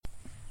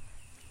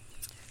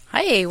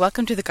Hi,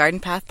 welcome to the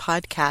Garden Path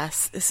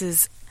Podcast. This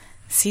is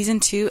Season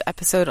 2,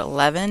 Episode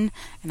 11,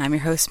 and I'm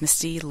your host,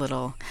 Misty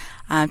Little.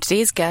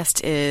 Today's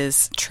guest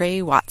is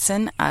Trey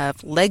Watson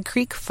of Leg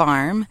Creek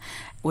Farm,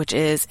 which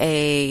is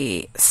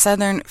a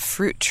southern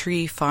fruit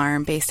tree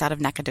farm based out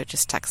of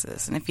Nacogdoches,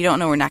 Texas. And if you don't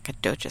know where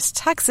Nacogdoches,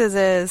 Texas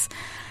is,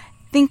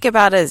 think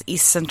about it as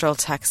East Central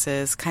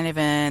Texas, kind of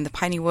in the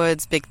Piney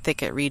Woods, Big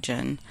Thicket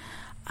region.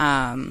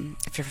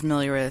 If you're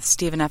familiar with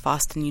Stephen F.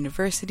 Austin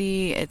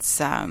University, it's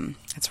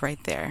right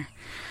there.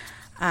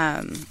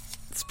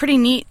 It's a pretty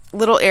neat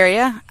little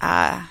area.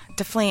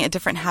 Definitely a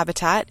different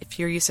habitat. If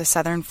you're used to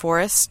southern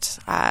forest,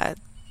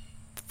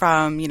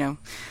 from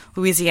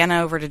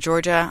Louisiana over to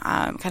Georgia,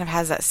 kind of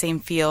has that same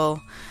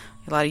feel.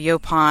 A lot of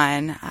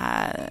yaupon,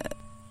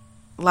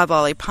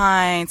 loblolly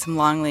pine, some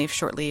longleaf,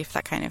 shortleaf,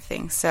 that kind of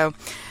thing. So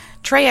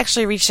Trey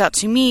actually reached out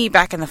to me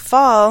back in the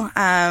fall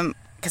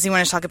because he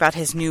wanted to talk about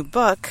his new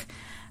book,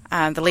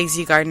 The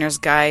Lazy Gardener's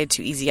Guide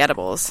to Easy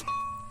Edibles,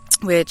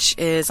 which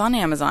is on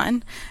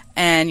Amazon.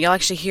 And you'll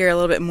actually hear a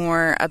little bit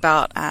more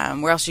about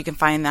where else you can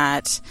find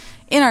that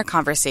in our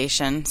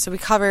conversation. So we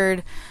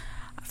covered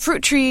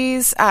fruit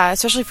trees,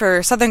 especially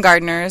for southern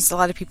gardeners. A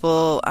lot of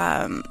people,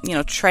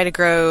 try to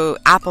grow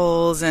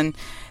apples and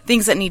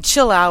things that need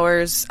chill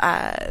hours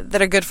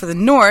that are good for the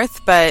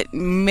north, but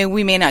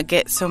we may not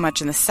get so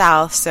much in the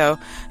south. So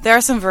there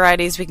are some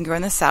varieties we can grow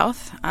in the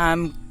south.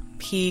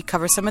 He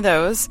covers some of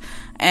those,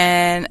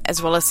 and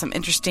as well as some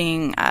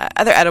interesting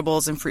other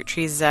edibles and fruit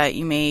trees that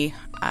you may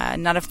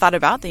not have thought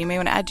about that you may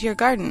want to add to your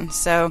garden.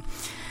 So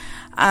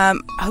I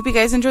hope you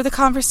guys enjoy the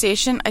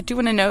conversation. I do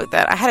want to note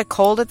that I had a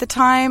cold at the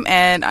time,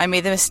 and I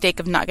made the mistake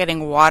of not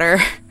getting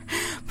water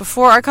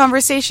before our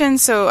conversation,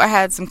 so I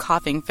had some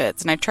coughing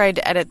fits, and I tried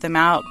to edit them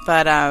out,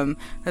 but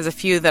there's a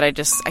few that I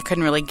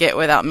couldn't really get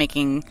without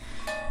making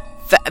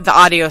the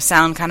audio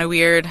sound kind of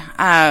weird.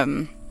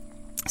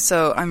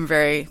 So I'm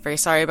very, very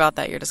sorry about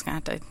that. You're just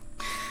going to have to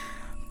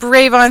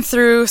brave on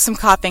through some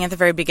coughing at the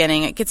very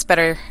beginning. It gets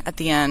better at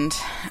the end,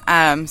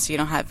 so you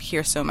don't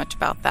hear so much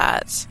about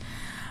that.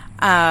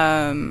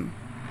 You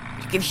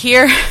can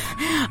hear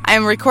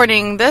I'm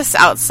recording this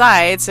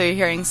outside, so you're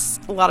hearing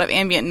a lot of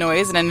ambient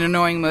noise and an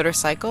annoying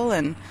motorcycle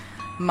and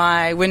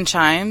my wind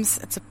chimes.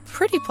 It's a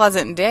pretty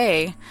pleasant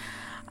day.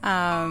 It's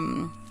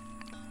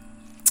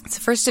the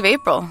 1st of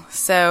April,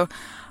 so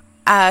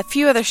a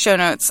few other show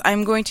notes.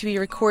 I'm going to be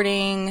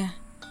recording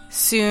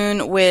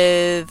soon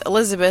with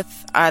Elizabeth,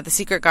 the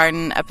Secret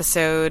Garden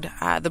episode,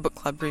 the book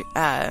club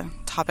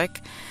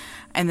topic.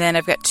 And then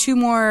I've got 2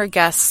 more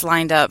guests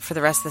lined up for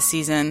the rest of the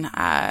season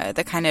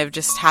that kind of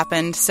just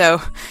happened. So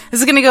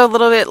this is going to go a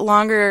little bit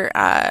longer.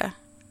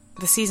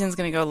 The season's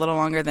going to go a little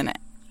longer than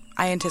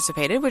I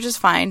anticipated, which is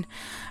fine.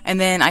 And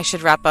then I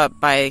should wrap up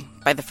by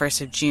the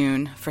 1st of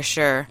June for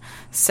sure.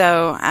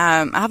 So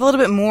I have a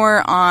little bit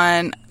more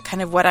on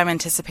kind of what I'm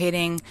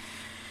anticipating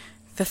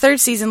the 3rd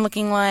season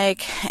looking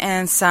like,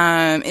 and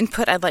some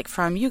input I'd like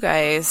from you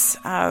guys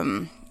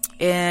in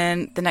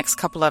the next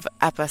couple of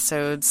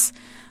episodes.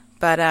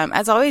 But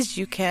as always,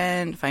 you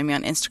can find me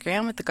on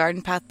Instagram at the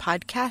Garden Path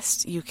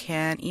Podcast. You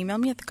can email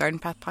me at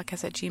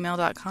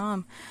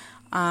thegardenpathpodcast@gmail.com.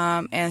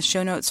 And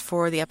show notes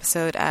for the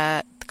episode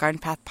at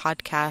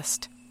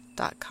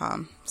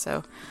thegardenpathpodcast.com.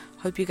 So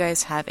hope you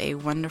guys have a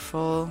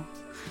wonderful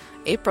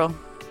April.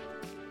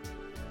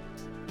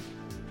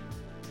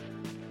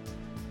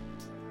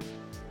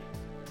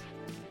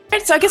 All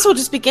right, so I guess we'll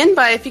just begin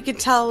by if you could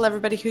tell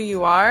everybody who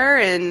you are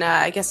and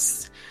I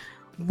guess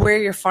where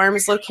your farm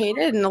is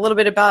located and a little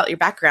bit about your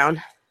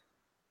background.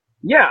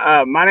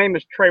 Yeah, my name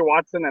is Trey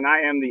Watson, and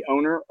I am the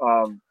owner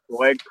of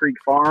Leg Creek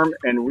Farm,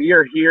 and we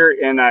are here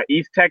in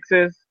East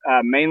Texas,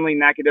 mainly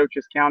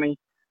Nacogdoches County,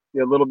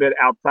 a little bit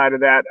outside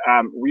of that.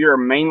 We are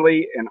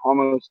mainly and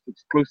almost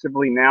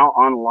exclusively now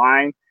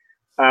online.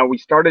 We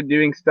started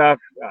doing stuff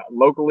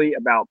locally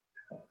about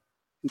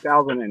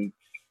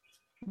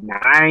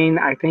 2009,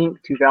 I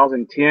think,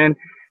 2010,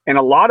 and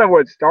a lot of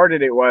what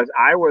started it was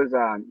I was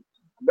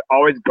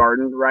always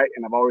gardened, right,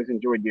 and I've always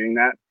enjoyed doing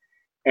that.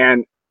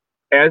 And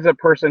as a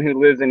person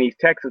who lives in East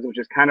Texas, which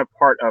is kind of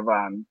part of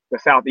the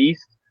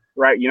Southeast,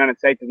 right, United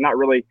States, is not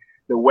really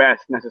the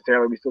West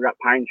necessarily. We still got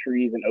pine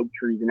trees and oak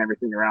trees and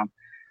everything around.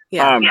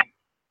 Yeah.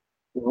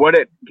 What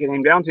it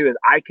came down to is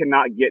I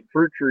cannot get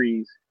fruit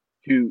trees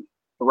to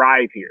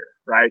thrive here,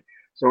 right?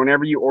 So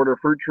whenever you order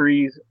fruit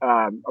trees,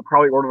 I'll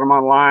probably order them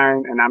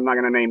online, and I'm not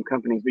going to name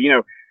companies, but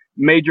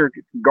major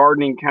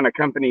gardening kind of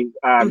companies,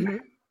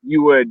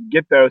 you would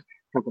get those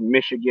come from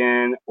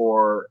Michigan,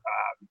 or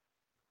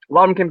a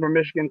lot of them came from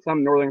Michigan,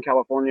 some Northern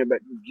California, but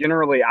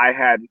generally I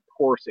had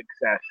poor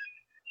success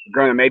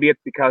growing them. Maybe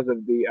it's because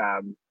of the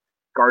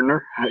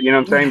gardener, you know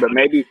what I'm saying? But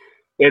maybe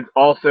it's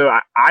also,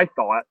 I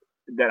thought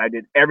that I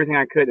did everything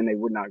I could and they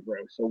would not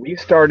grow. So we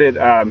started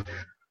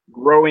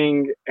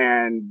growing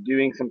and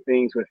doing some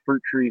things with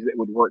fruit trees that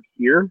would work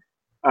here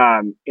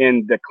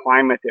in the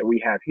climate that we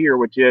have here,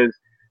 which is,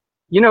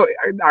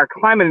 our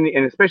climate,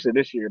 and especially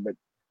this year, but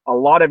a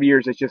lot of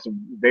years it just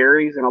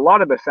varies, and a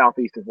lot of the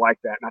Southeast is like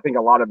that, and I think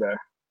a lot of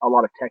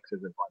Texas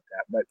is like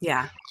that. But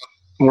yeah,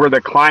 where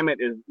the climate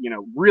is,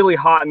 really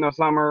hot in the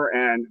summer,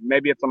 and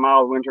maybe it's a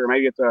mild winter,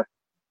 maybe it's a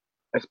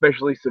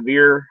especially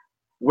severe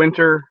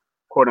winter,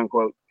 quote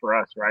unquote, for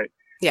us, right?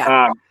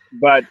 Yeah.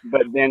 But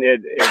then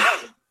it's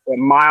a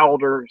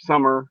milder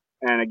summer,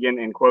 and again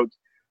in quotes.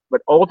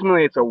 But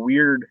ultimately, it's a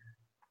weird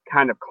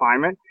kind of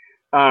climate.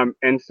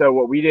 And so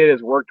what we did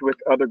is worked with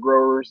other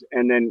growers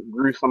and then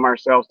grew some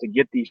ourselves to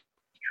get these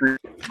trees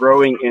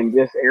growing in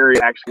this area,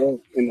 actually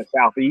in the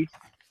southeast.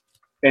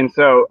 And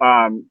so,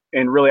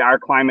 and really our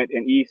climate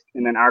in east,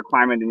 and then our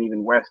climate in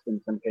even west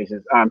in some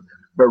cases,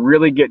 but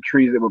really get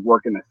trees that would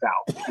work in the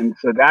south. And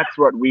so that is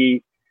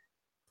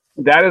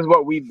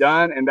what we've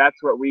done, and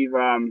that's what we've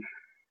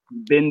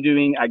been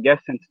doing, I guess,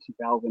 since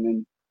 2000.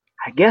 And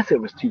I guess it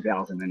was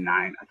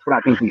 2009. That's when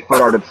I think we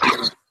started.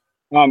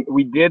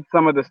 We did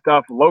some of the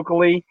stuff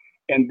locally,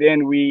 and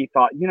then we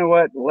thought, you know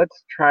what,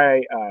 let's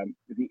try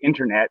the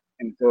internet.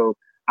 And so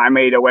I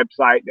made a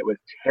website that was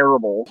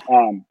terrible,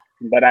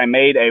 but I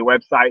made a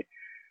website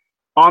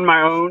on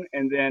my own,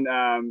 and then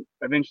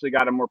eventually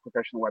got a more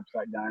professional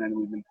website done, and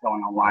we've been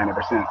selling online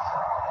ever since.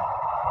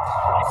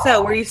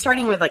 So were you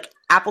starting with like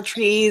apple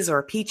trees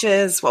or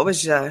peaches? What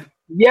was your...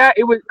 Yeah,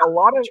 it was a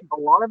lot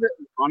of it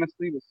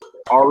honestly was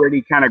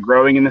already kind of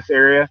growing in this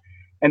area.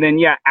 And then,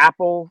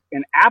 apples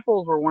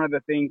were one of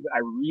the things that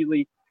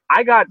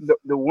I got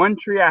the one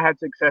tree I had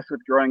success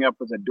with growing up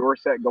was a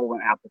Dorset golden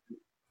apple tree.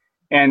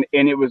 And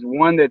it was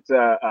one that's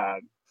a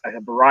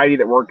variety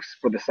that works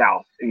for the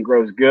South and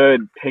grows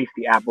good,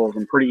 tasty apples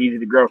and pretty easy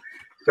to grow.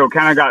 So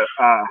kind of got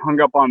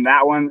hung up on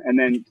that one, and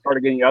then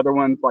started getting other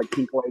ones like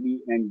Pink Lady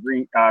and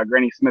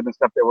Granny Smith and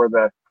stuff that were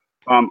the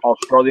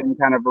Australian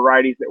kind of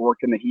varieties that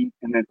worked in the heat,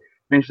 and then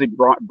eventually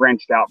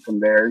branched out from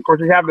there. And of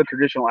course, we have the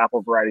traditional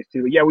apple varieties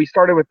too. But we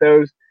started with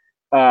those,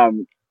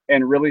 and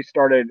really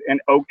started,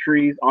 and oak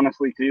trees,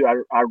 honestly too.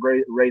 I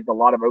raised a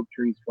lot of oak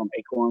trees from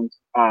acorns,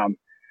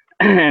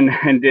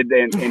 and did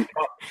and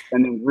cut,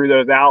 and then grew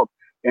those out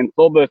and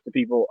sold those to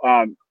people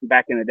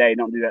back in the day.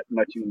 Don't do that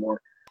much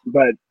anymore.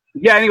 But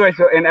anyway,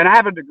 so and I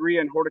have a degree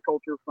in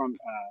horticulture from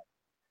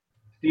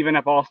Stephen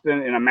F.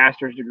 Austin, and a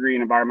master's degree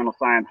in environmental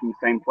science from the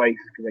same place,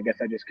 because I guess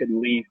I just couldn't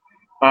leave.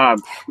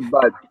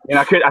 But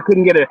I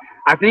couldn't get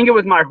I think it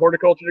was my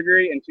horticulture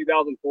degree in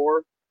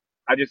 2004.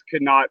 I just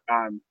could not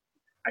I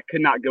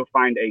could not go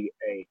find a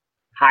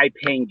high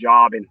paying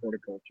job in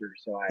horticulture,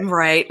 so I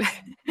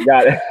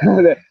got it.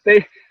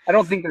 I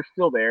don't think they're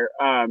still there,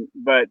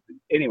 but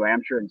anyway,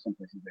 I'm sure in some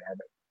places they are,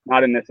 but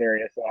not in this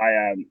area. So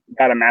I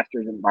got a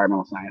master's in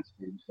environmental science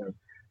too. So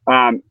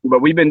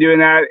but we've been doing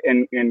that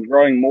and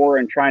growing more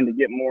and trying to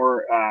get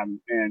more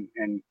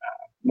and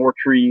more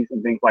trees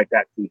and things like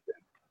that since then.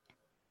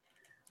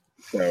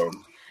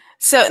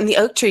 So in the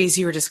oak trees,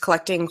 you were just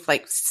collecting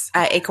like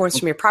acorns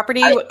from your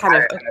property. What kind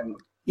of?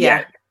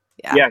 Yeah.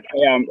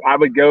 I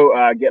would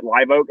go get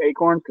live oak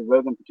acorns, because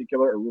those in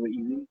particular are really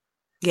easy.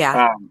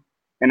 Yeah.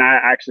 And I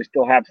actually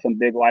still have some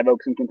big live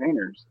oaks in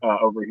containers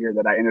over here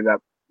that I ended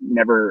up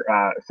never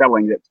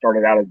selling, that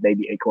started out as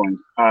baby acorns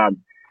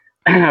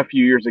a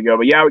few years ago.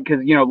 But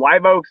because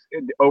live oaks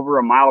over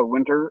a mild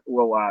winter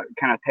will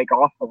kind of take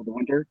off over the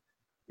winter.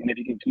 And if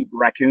you can keep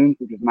raccoons,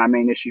 which is my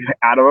main issue,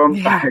 out of them,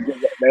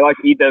 they like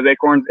to eat those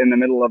acorns in the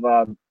middle of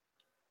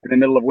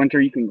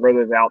winter. You can grow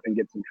those out and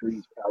get some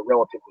trees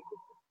relatively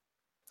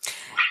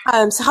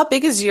quickly. So how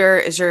big is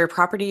your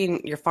property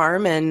and your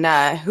farm, and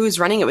who's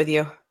running it with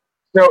you?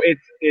 So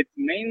it's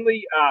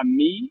mainly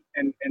me,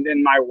 and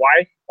then my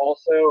wife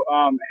also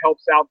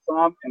helps out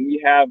some, and we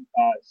have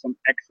some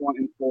excellent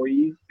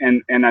employees,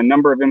 and a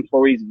number of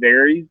employees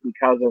varies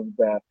because of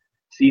the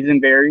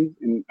season varies.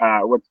 And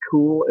what's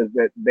cool is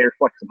that they're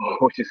flexible,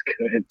 which is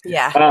good.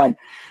 Yeah. And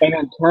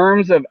in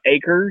terms of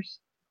acres,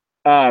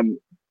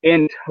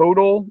 in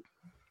total,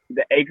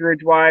 the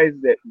acreage wise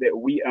that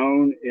we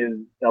own is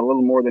a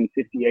little more than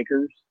 50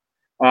 acres.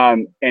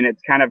 And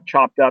it's kind of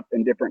chopped up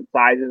in different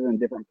sizes and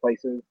different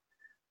places.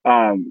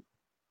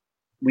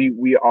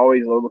 We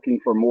always are looking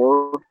for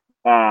more.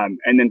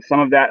 And then some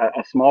of that,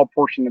 a small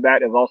portion of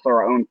that is also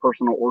our own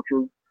personal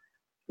orchard,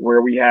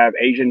 where we have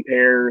Asian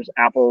pears,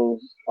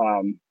 apples,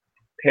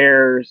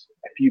 pears,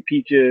 a few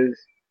peaches,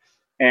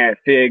 and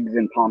figs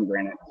and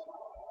pomegranates.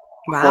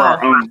 Wow. For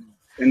our own.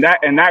 And that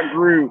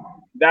grew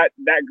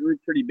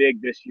pretty big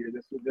this year.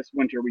 This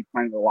winter we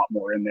planted a lot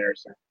more in there,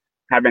 so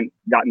haven't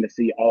gotten to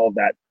see all of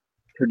that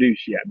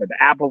produce yet. But the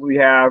apples we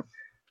have,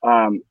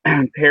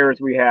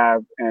 pears we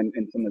have, and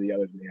some of the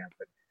others we have.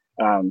 But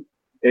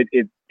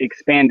it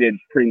expanded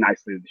pretty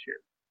nicely this year.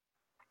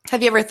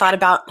 Have you ever thought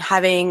about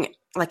having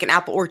like an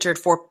apple orchard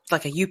for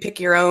like a you pick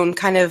your own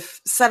kind of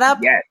setup?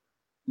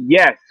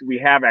 Yes, we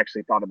have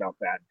actually thought about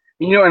that.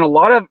 And a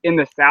lot of in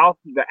the South,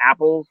 the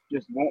apples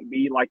just won't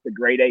be like the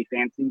grade A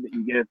fancy that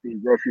you get at the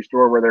grocery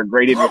store, where they're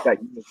graded with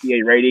that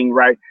USDA rating,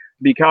 right?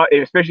 Because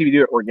especially if you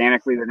do it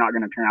organically, they're not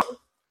going to turn out.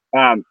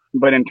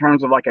 But in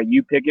terms of like a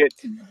you pick it,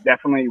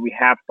 definitely we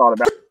have thought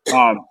about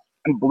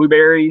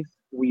blueberries.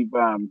 We've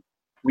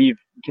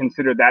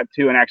considered that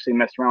too, and actually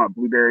messed around with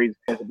blueberries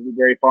as a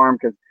blueberry farm,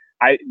 because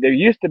there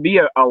used to be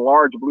a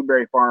large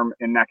blueberry farm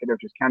in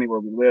Nacogdoches County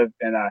where we live,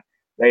 and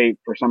they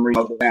for some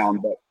reason slowed it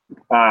down.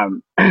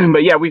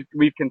 But yeah,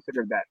 we've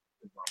considered that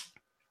as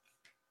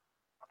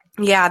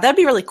well. Yeah, that'd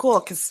be really cool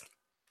because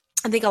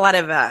I think a lot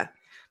of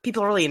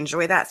people really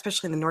enjoy that,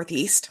 especially in the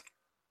Northeast.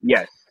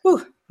 Yes.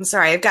 Whew, I'm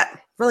sorry, I've got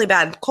really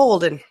bad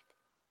cold and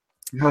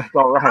That's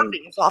all right.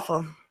 it's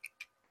awful.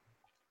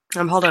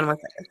 Hold on one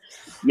second.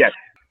 Yes.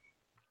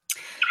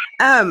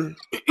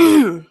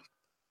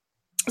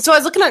 So I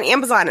was looking on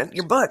Amazon at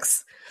your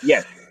books.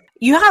 Yes.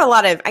 You had a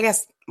lot of, I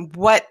guess,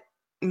 what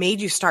made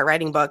you start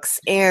writing books?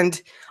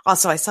 And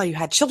also I saw you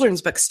had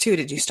children's books too.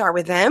 Did you start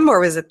with them or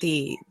was it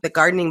the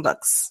gardening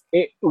books?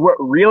 What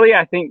really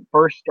I think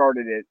first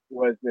started it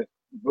was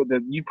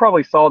you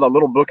probably saw the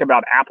little book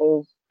about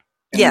apples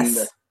in yes.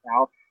 the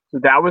South. So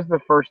that was the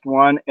first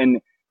one.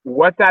 And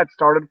what that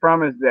started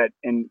from is that,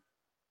 and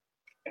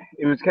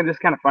it was kind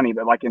of funny,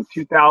 but like in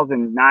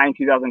 2009,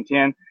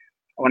 2010,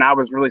 when I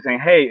was really saying,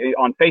 hey,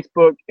 on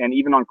Facebook and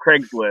even on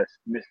Craigslist,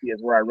 Misty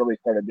is where I really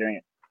started doing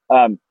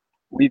it.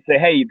 We'd say,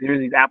 hey, here's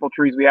these apple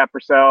trees we have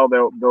for sale.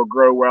 They'll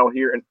grow well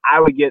here. And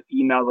I would get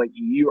emails like,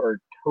 you are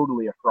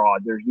totally a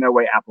fraud. There's no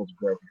way apples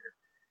grow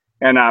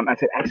here. And I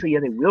said, actually, yeah,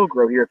 they will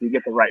grow here if you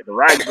get the right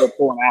variety. Go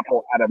pull an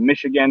apple out of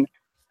Michigan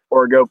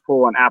or go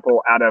pull an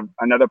apple out of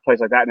another place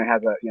like that. And it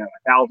has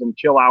 1,000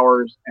 chill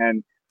hours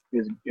and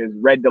is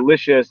red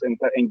delicious and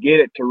get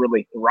it to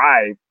really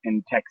thrive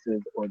in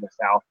Texas or the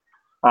South.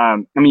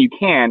 I mean, you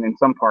can in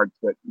some parts,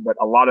 but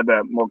a lot of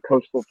the more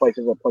coastal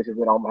places or places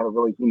that have a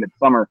really humid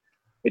summer,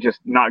 it's just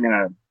not going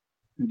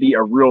to be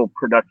a real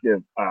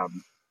productive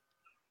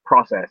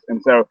process.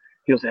 And so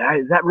he'll say,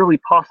 hey, is that really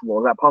possible?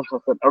 Is that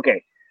possible? I said,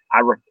 okay. I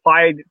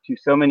replied to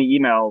so many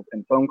emails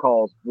and phone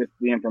calls with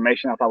the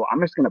information. I thought, well, I'm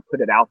just going to put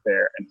it out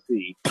there and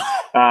see,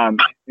 and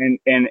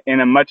in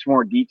a much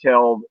more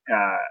detailed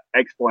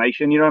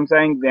explanation, you know what I'm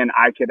saying, than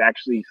I could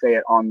actually say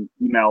it on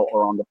email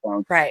or on the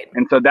phone. Right.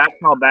 And so that's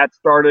how that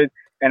started.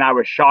 And I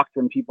was shocked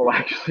when people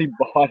actually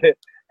bought it.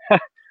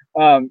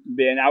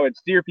 Then I would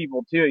steer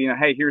people to,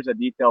 hey, here's a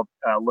detailed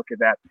look at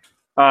that.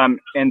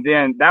 And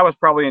then that was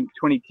probably in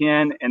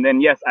 2010. And then,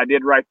 yes, I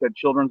did write the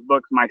children's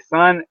books. My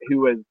son,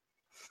 who was,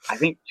 I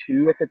think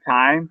 2 at the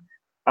time,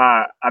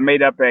 I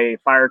made up a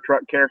fire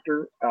truck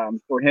character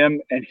for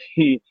him, and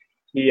he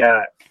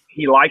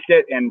liked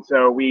it, and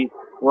so we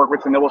worked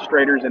with some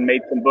illustrators and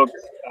made some books.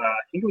 I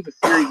think it was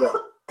a series of,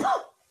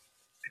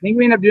 I think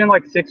we ended up doing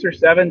like 6 or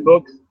 7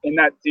 books in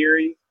that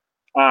series,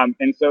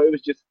 and so it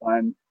was just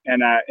fun,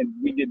 and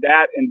we did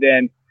that, and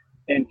then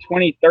in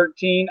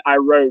 2013 I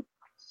wrote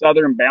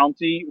Southern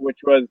Bounty, which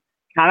was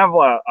kind of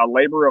a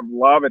labor of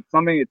love. It's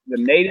something, it's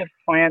the native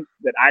plants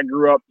that I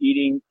grew up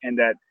eating, and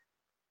that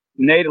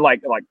native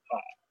like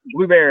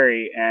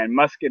blueberry and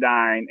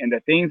muscadine and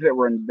the things that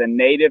were the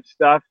native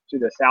stuff to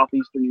the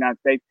southeastern United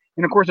States.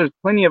 And of course, there's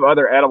plenty of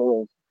other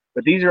edibles,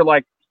 but these are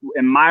like,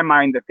 in my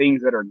mind, the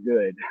things that are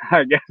good.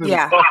 I guess.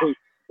 Yeah.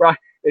 Right.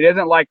 It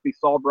isn't like the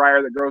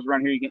sawbriar that grows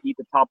around here. You can eat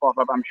the top off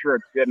of. I'm sure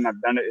it's good, and I've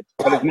done it.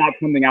 But it's not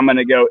something I'm going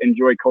to go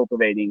enjoy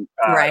cultivating.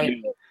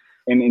 Right.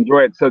 And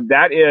enjoy it. So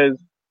that is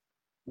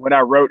what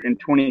I wrote in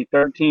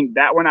 2013.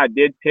 That one I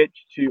did pitch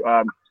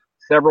to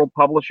several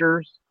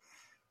publishers,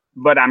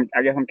 but I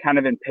guess I'm kind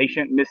of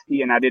impatient,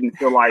 Misty, and I didn't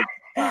feel like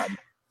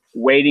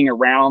waiting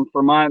around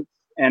for months.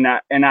 And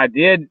I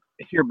did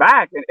hear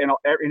back, and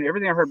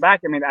everything I heard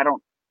back. I mean,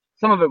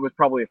 some of it was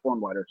probably a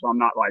form letter, so I'm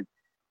not like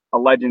a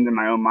legend in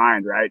my own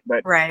mind, right?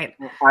 But right.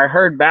 I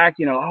heard back,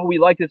 oh, we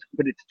like this,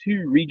 but it's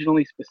too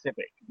regionally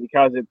specific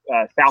because it's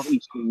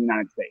southeastern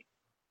United States.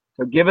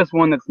 So give us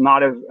one that's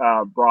not as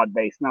broad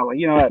based. And I was like,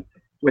 you know what?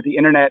 With the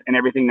internet and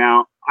everything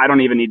now, I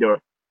don't even need to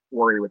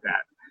worry with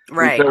that.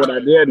 Right. And so what I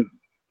did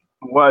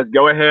was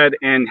go ahead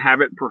and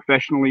have it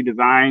professionally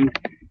designed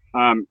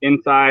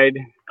inside,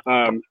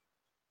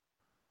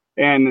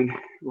 and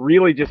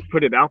really just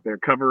put it out there,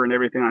 cover and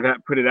everything like that,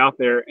 put it out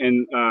there.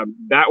 And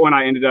that one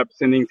I ended up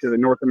sending to the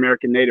North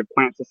American Native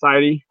Plant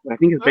Society. I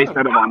think it's based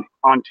out of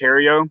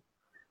Ontario.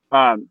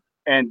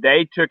 And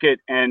they took it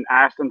and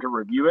asked them to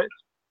review it.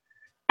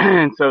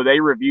 And so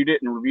they reviewed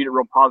it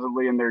real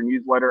positively in their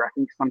newsletter, I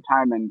think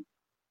sometime in,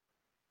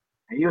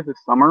 maybe it was the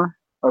summer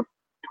of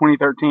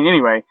 2013.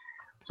 Anyway,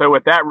 so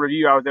with that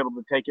review, I was able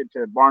to take it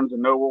to Barnes &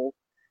 Noble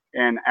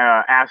and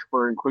ask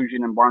for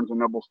inclusion in Barnes &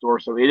 Noble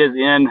stores. So it is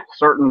in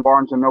certain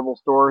Barnes & Noble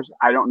stores.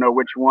 I don't know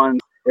which ones.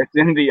 It's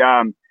in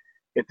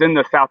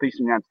the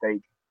southeastern United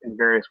States in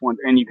various ones,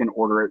 and you can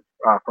order it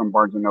from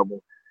Barnes &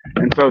 Noble.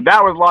 And so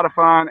that was a lot of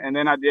fun. And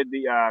then I did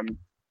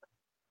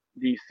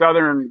the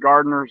Southern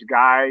Gardener's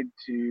Guide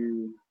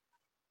to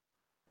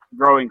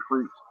Growing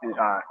Fruits,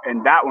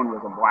 and that one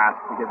was a blast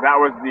because that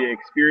was the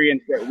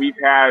experience that we've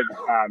had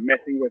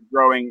messing with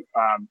growing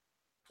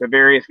the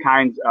various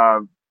kinds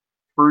of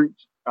fruit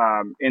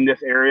in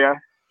this area,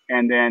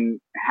 and then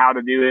how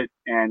to do it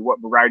and what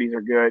varieties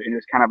are good, and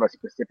just kind of a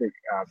specific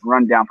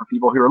rundown for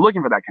people who are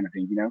looking for that kind of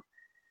thing,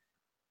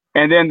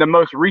 And then the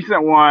most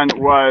recent one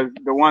was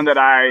the one that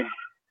I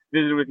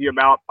visited with you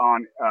about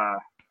on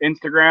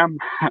Instagram,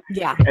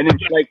 yeah, and then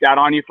flaked out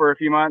on you for a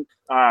few months.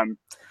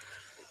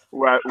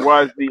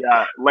 Was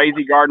the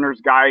Lazy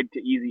Gardener's Guide to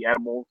Easy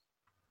Edibles.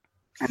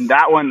 And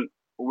that one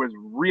was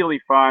really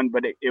fun,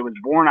 but it was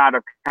born out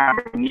of kind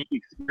of a unique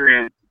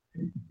experience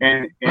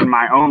in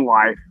my own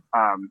life,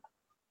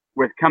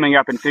 with coming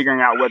up and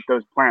figuring out what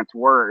those plants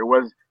were. It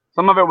was,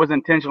 some of it was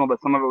intentional,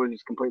 but some of it was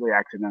just completely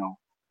accidental.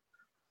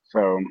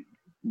 So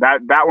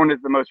that one is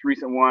the most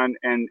recent one,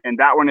 and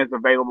that one is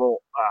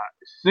available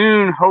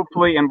soon,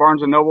 hopefully in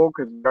Barnes and Noble,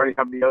 because we already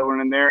have the other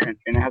one in there, and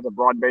it has a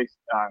broad based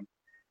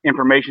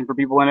information for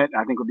people in it.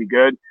 I think would be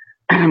good,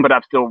 but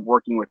I'm still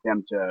working with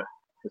them to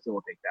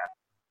facilitate that.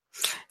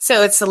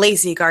 So it's the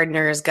Lazy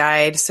Gardener's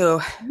Guide. So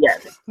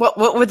Yes. what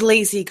would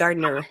Lazy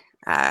Gardener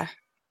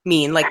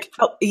mean? Like,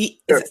 how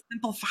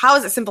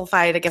is it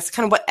simplified? I guess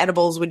kind of what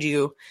edibles would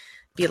you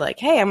be like,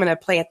 hey, I'm going to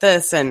plant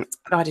this and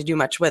I don't have to do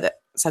much with it.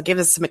 So give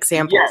us some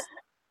examples.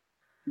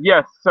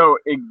 Yes. So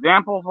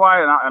examples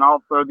wise, and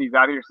I'll throw these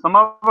out here. Some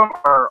of them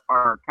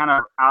are kind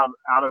of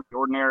out of the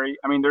ordinary.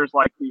 I mean, there's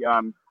like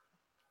the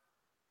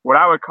what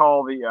I would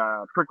call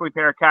the prickly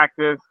pear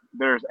cactus.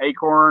 There's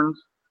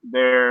acorns.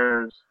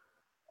 There's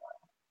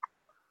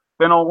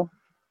fennel,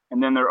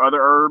 and then there are other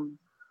herbs.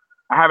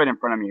 I have it in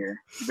front of me here.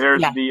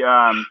 There's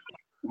the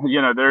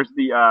there's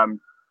the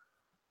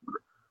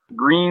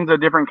greens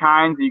of different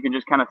kinds that you can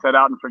just kind of set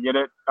out and forget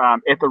it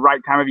at the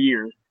right time of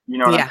year. You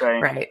know what I'm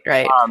saying?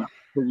 Right.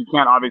 Because you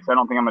can't, obviously, I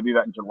don't think I'm going to do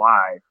that in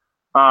July.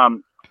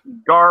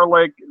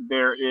 Garlic,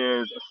 there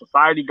is a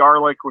society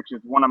garlic, which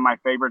is one of my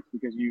favorites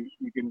because you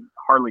can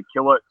hardly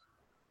kill it.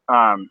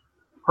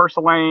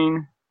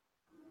 Purslane,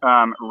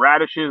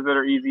 radishes that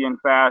are easy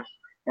and fast,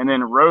 and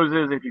then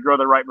roses, if you grow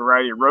the right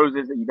variety of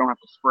roses that you don't have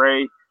to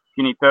spray, you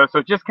can eat those. So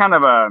it's just kind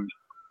of a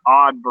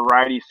odd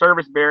variety.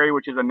 Serviceberry,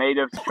 which is a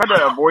native. Try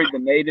to avoid the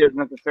natives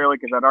necessarily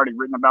because I'd already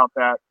written about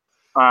that.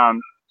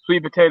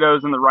 Sweet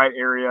potatoes in the right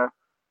area.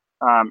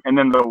 And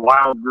then the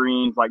wild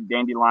greens like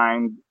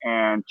dandelions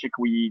and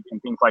chickweed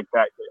and things like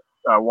that,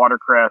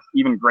 watercress,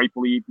 even grape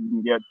leaf you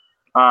can get,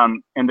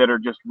 and that are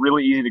just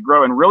really easy to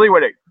grow. And really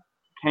what it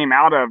came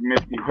out of,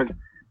 Misty, was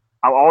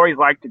I always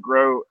like to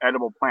grow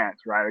edible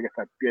plants, right? I guess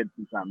that's good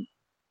since I'm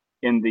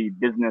in the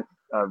business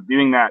of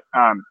doing that.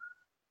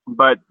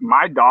 But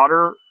my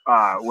daughter,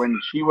 when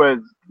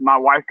my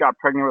wife got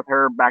pregnant with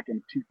her back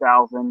in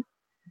 2000,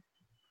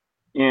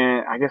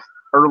 in I guess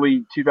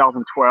early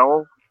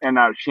 2012, and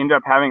she ended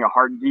up having a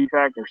heart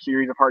defect or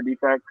series of heart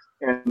defects,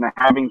 and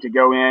having to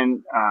go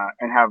in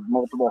and have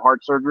multiple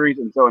heart surgeries.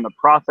 And so in the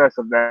process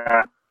of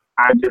that,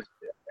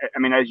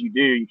 as you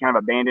do, you kind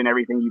of abandon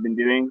everything you've been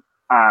doing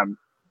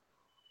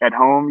at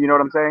home. You know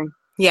what I'm saying?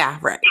 Yeah,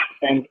 right.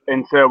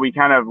 And so we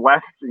kind of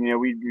left,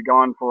 we'd be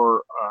gone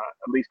for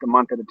at least a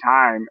month at a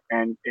time,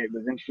 and it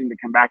was interesting to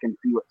come back and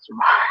see what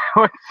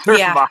survived.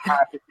 Yeah.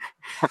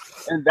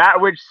 And that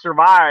which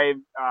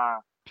survived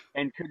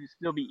and could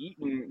still be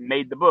eaten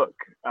made the book.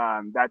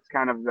 That's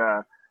kind of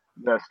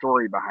the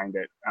story behind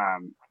it,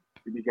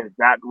 because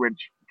that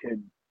which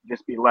could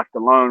just be left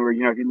alone, where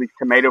if you leave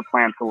tomato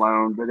plants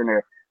alone, they're going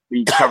to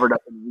be covered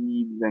up in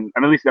weeds, and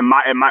at least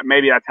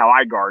maybe that's how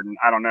I garden.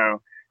 I don't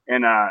know.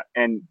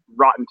 And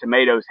rotten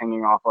tomatoes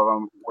hanging off of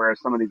them, whereas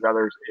some of these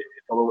others,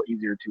 it's a little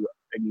easier to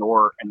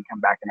ignore and come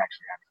back and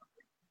actually have something.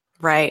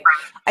 Right.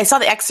 I saw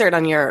the excerpt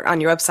on your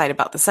website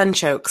about the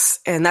sunchokes,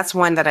 and that's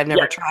one that I've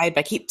never tried,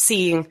 but I keep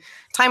seeing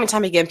time and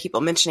time again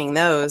people mentioning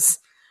those,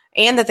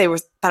 and that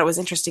thought it was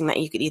interesting that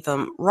you could eat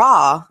them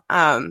raw,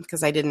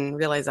 because I didn't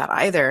realize that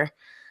either.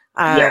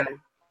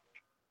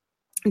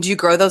 Do you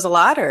grow those a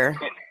lot, or?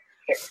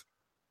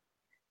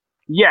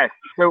 Yes.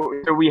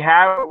 So we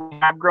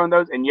have grown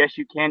those, and yes,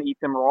 you can eat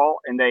them raw,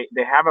 and they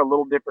have a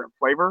little different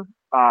flavor.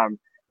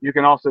 You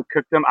can also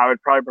cook them. I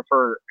would probably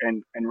prefer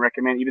and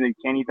recommend, even though you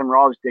can eat them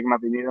raw, just dig them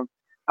up and eat them.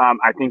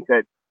 I think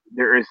that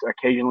there is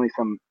occasionally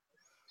some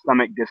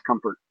stomach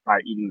discomfort by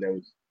eating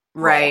those,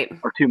 right, raw,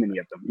 or too many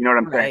of them. You know what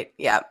I'm saying? Right.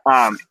 Yeah.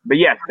 But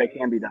yes, they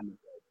can be done.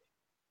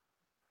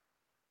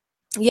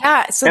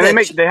 Yeah. So and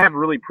they have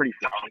really pretty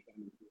flowers.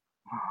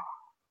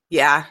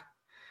 Yeah.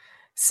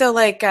 So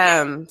like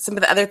some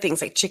of the other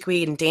things like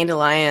chickweed and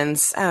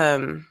dandelions,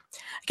 I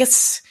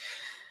guess,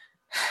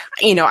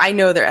 I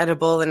know they're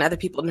edible and other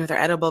people know they're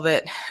edible,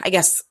 but I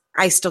guess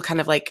I still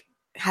kind of like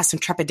have some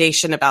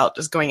trepidation about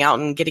just going out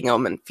and getting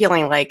them and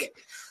feeling like,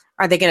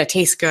 are they going to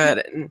taste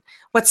good? And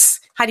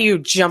how do you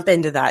jump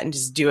into that and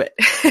just do it?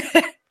 Mix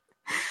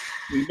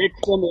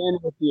them in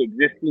with the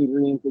existing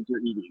greens that you're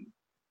eating.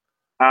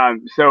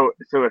 So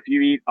if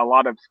you eat a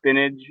lot of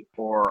spinach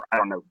or, I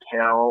don't know,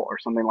 kale or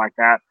something like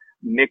that,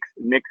 mix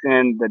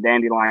in the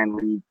dandelion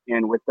leaves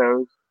in with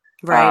those,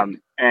 right?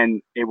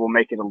 And it will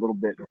make it a little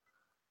bit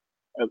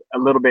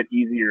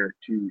easier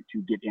to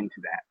get into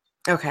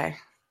that. Okay.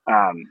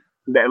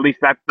 At least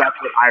that's what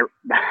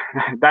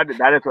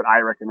that is what I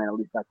recommend. At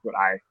least that's what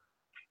I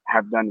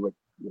have done with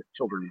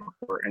children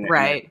before, and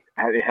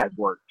it has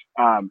worked.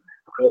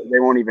 They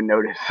won't even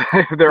notice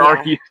if they're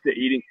already used to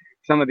eating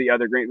some of the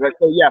other grains. But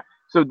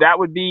so that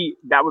would be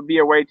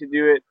a way to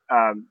do it.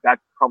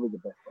 That's probably the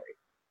best way.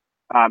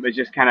 Is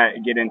just kind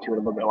of get into it a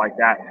little bit like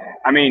that.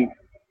 I mean,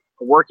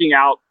 working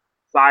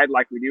outside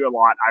like we do a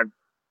lot,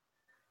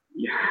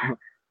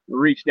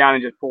 reach down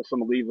and just pull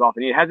some leaves off,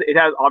 and it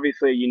has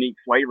obviously a unique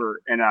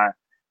flavor,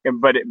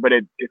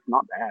 it's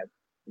not bad.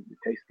 It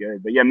tastes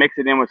good. But yeah, mix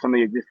it in with some of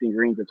the existing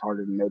greens. It's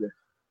harder to notice.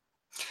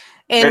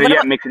 And what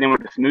about, mix it in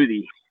with a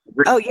smoothie.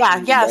 oh yeah,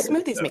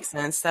 smoothies make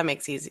sense. That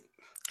makes easy.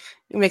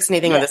 You mix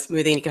anything with a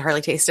smoothie and you can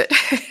hardly taste it.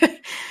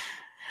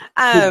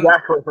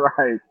 Exactly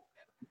right.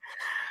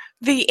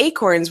 The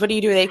acorns. What do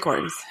you do with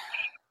acorns?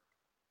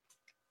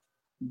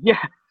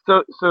 Yeah.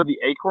 So the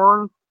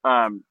acorns,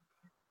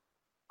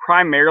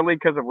 primarily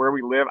because of where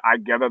we live, I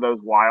gather those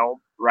wild,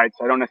 right?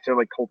 So I don't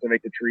necessarily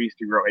cultivate the trees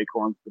to grow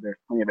acorns, but there's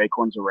plenty of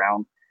acorns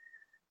around.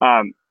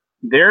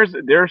 There's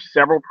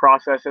several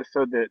processes.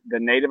 So the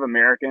Native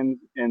Americans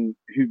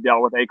who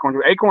dealt with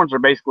acorns are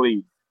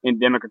basically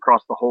endemic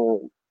across the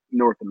whole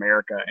North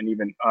America and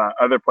even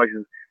other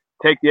places.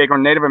 Take the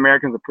acorn. Native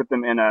Americans would put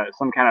them in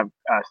some kind of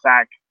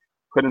sack,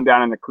 put them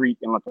down in the creek,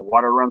 and let the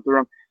water run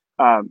through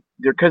them.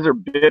 Because they're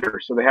bitter,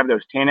 so they have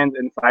those tannins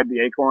inside the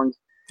acorns.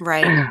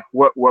 Right.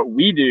 What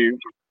we do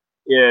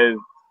is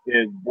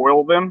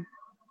boil them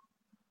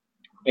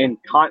and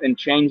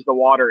change the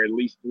water at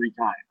least 3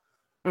 times.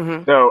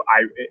 Mm-hmm. So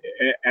I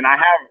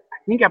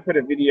think I put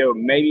a video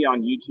maybe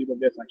on YouTube of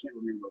this. I can't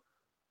remember,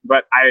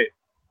 but I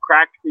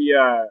cracked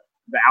the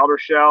outer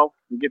shell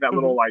and get that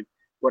little, like,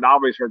 what I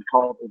always heard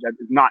called, which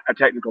is not a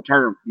technical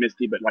term,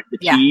 Misty, but like the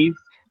cheese,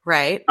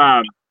 right?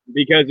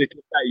 Because it's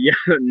that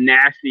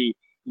nasty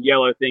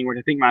yellow thing, which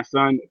I think my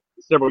son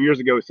several years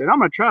ago said, "I'm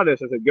gonna try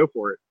this." I said, "Go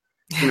for it.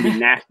 It's gonna be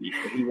nasty."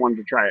 But he wanted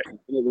to try it, and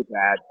it was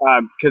bad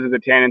because of the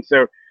tannin.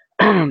 So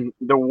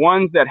the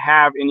ones that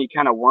have any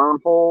kind of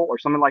wormhole or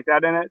something like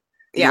that in it,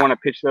 you want to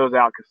pitch those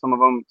out, because some of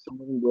them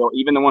will.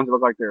 Even the ones that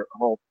look like they're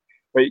whole,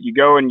 but you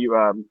go and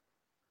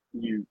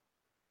you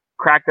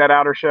crack that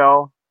outer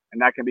shell,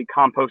 and that can be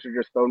composted,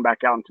 just thrown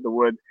back out into the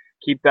woods.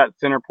 Keep that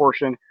center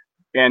portion,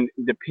 and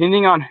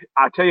depending on,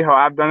 I'll tell you how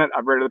I've done it.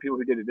 I've read other people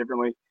who did it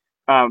differently,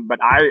 but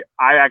I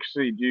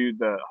actually do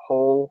the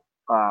whole.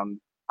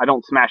 I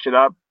don't smash it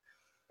up,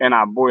 and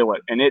I boil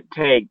it, and it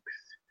takes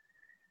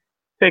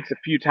a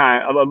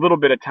little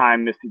bit of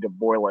time, Misty, to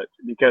boil it,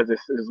 because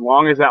as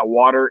long as that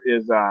water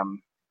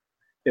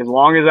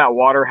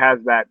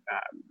has that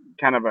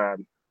kind of a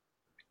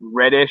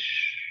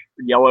reddish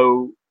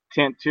yellow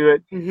tint to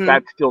it,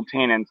 that's still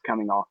tannins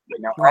coming off.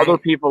 Now, other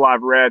people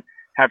I've read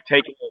have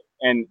taken it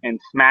and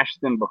smashed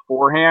them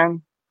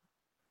beforehand,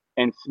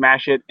 and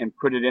smash it and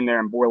put it in there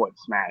and boil it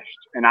smashed.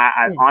 And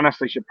I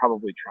honestly should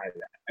probably try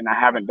that, and I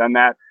haven't done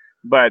that.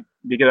 But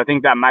because I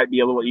think that might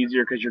be a little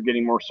easier, because you're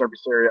getting more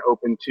surface area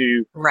open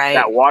to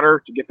that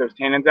water to get those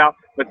tannins out.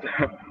 But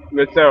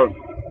so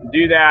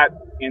do that,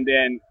 and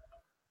then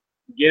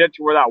get it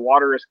to where that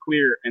water is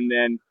clear, and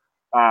then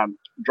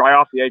dry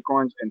off the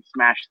acorns and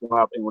smash them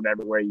up in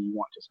whatever way you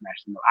want to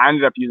smash them up. I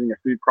ended up using a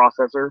food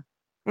processor,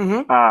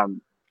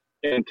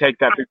 and take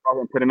that food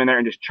processor and put them in there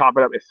and just chop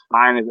it up as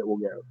fine as it will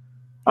go.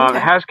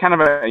 It has kind of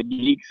a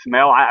unique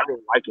smell. I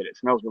really like it. It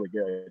smells really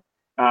good. It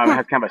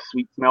has kind of a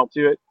sweet smell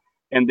to it.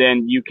 And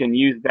then you can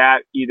use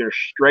that either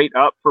straight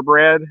up for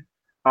bread,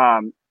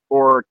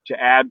 or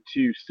to add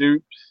to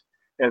soups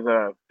as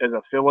a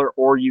filler,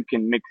 or you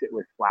can mix it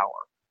with flour.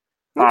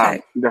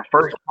 The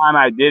first time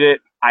I did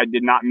it, I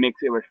did not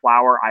mix it with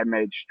flour. I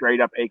made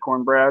straight up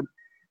acorn bread,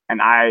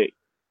 and I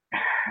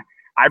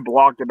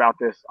blogged about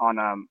this on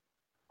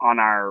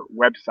our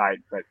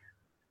website, but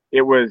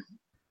it was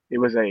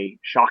a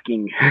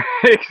shocking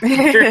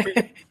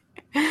experience.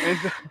 And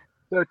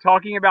so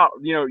talking about,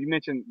 you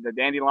mentioned the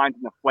dandelions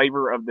and the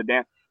flavor of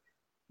the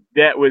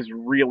that was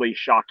really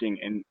shocking,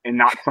 and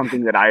not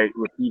something that I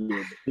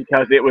repeated,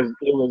 because it was,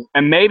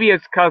 and maybe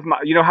it's because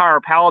how our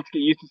palates get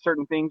used to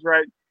certain things,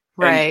 right?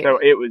 Right. And so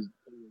it was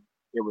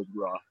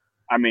rough.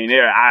 I mean,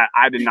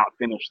 I did not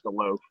finish the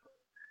loaf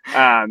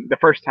the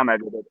first time I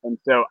did it, and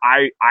so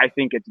I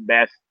think it's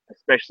best,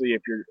 especially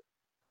if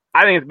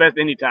I think it's best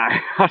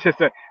anytime, just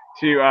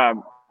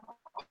to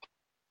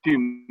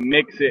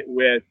mix it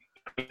with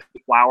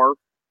flour.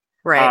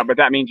 Right. But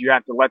that means you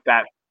have to let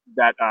that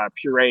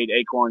pureed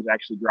acorns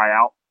actually dry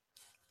out.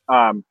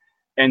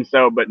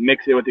 But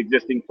mix it with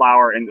existing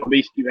flour, and at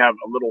least you have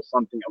a little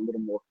something a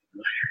little more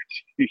familiar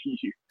to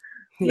you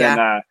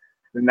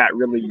than that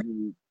really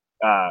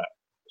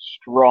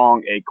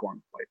strong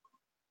acorn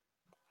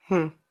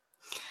flavor.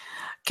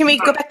 Can we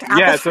go back to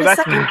apples for a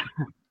second?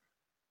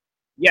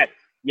 Yes.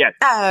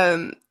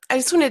 I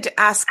just wanted to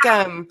ask,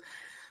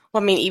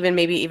 maybe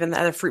even the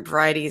other fruit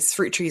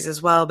trees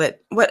as well,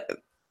 but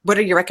what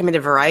are your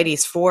recommended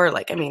varieties for,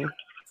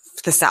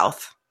 the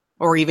South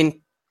or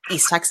even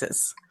East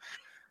Texas?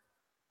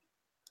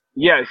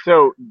 Yeah,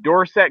 so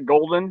Dorset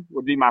Golden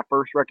would be my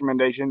first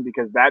recommendation,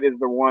 because that is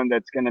the one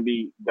that's going to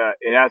be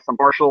it has some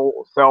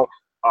partial self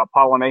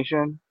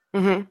pollination,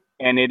 and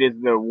it is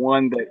the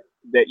one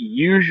that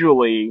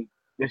usually,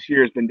 this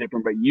year has been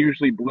different, but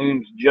usually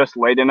blooms just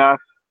late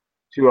enough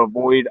to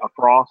avoid a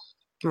frost.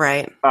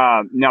 Right.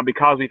 Now,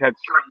 because we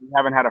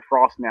haven't had a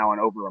frost now in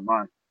over a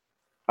month,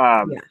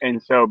 and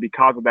so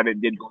because of that,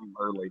 it did bloom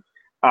early.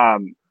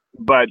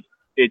 But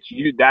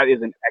that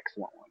is an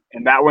excellent one,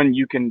 and that one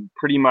you can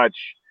pretty much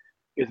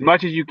as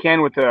much as you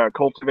can with a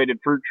cultivated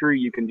fruit tree,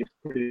 you can just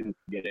put it and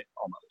forget it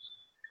almost.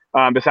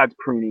 Besides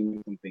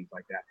pruning and things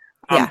like that.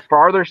 Yeah.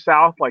 Farther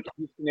south, like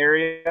Houston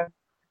area,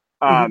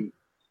 Mm-hmm.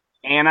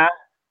 Anna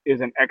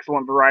is an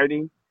excellent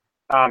variety.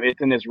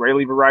 It's an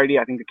Israeli variety.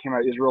 I think it came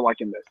out of Israel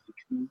like in the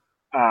 60s.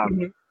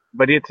 Mm-hmm.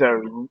 But it's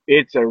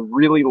a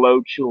really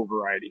low chill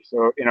variety.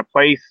 So in a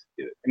place,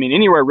 I mean,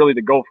 anywhere really,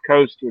 the Gulf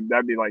Coast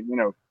that'd be like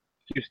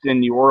Houston,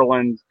 New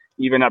Orleans,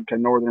 even up to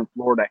northern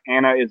Florida.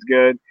 Anna is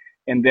good.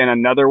 And then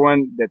another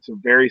one that's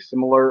very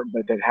similar,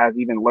 but that has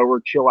even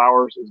lower chill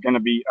hours is going to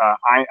be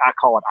I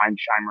call it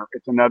Einsheimer.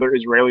 It's another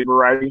Israeli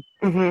variety,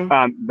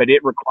 Mm-hmm. but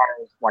it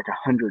requires like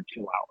 100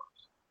 chill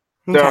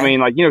hours. So I Okay. mean,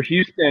 like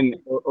Houston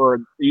or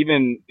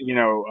even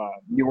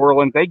New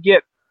Orleans, they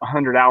get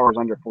 100 hours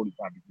under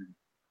 45 degrees,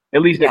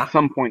 at least at Yeah.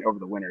 some point over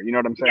the winter. You know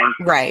what I'm saying?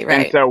 Right.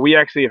 And Right. so we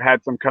actually have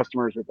had some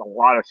customers with a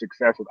lot of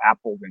success with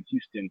apples in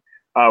Houston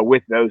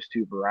with those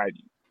two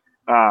varieties.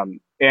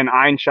 And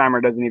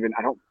Einsheimer doesn't even,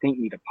 I don't think,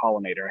 need a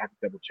pollinator. I have to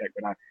double check,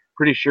 but I'm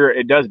pretty sure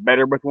it does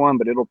better with one,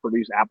 but it'll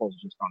produce apples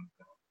just on its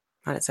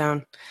own. On its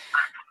own.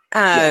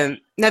 Yeah.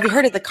 Now, have you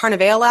heard of the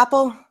Carnivale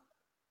apple?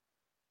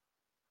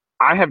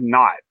 I have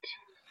not.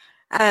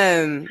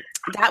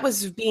 That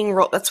was being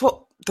rolled. That's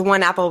what the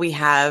one apple we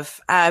have.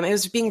 It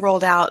was being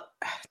rolled out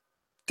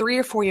 3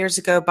 or 4 years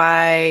ago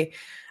by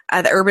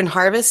the Urban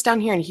Harvest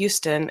down here in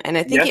Houston, and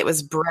I think Yes. it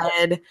was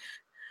bred.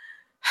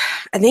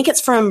 I think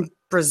it's from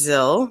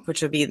Brazil,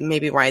 which would be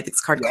maybe why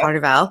it's called Yeah.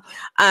 Carnival.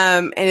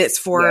 And it's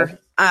for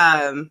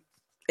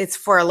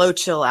a low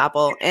chill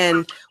apple.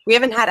 And we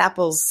haven't had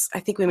apples. I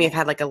think we may have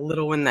had like a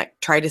little one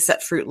that tried to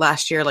set fruit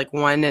last year, like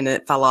one, and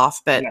it fell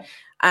off. But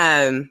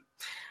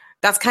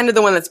that's kind of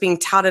the one that's being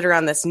touted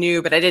around this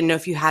new. But I didn't know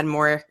if you had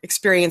more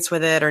experience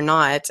with it or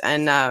not.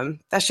 And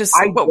that's just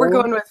what we're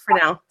going with for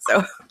now.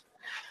 So.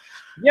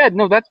 Yeah,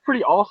 no, that's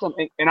pretty awesome.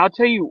 And I'll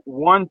tell you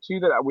one too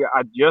that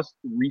I just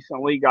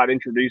recently got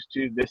introduced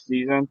to this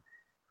season.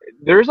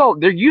 There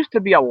used to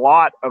be a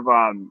lot of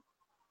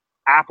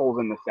apples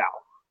in the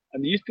South.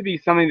 And there used to be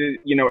something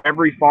that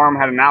every farm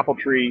had an apple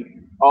tree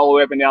all the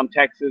way up and down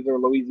Texas or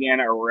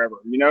Louisiana or wherever.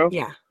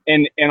 Yeah.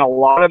 And a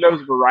lot of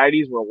those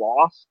varieties were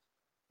lost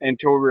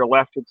until we were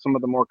left with some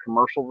of the more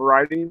commercial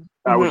varieties,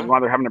 which is why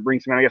they're having to bring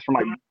some, I guess, from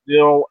like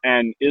Brazil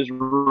and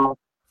Israel,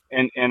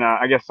 and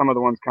I guess some of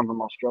the ones come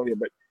from Australia,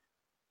 but.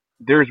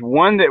 There's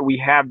one that we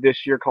have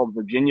this year called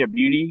Virginia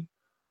Beauty,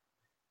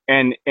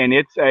 and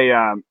it's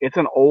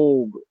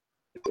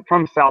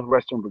from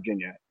southwestern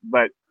Virginia,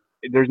 but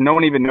there's no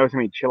one even knows how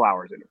many chill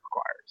hours it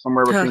requires.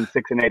 Somewhere between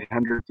 600 and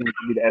 800 seems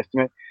to be the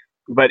estimate,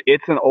 but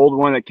it's an old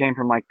one that came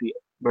from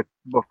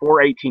before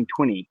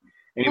 1820,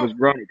 and it was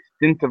grown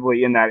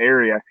extensively in that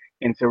area,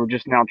 and so we're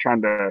just now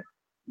trying to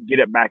get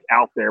it back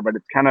out there. But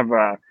it's kind of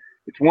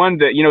it's one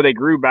that they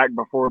grew back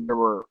before there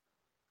were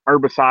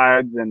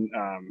herbicides and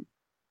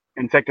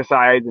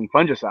insecticides and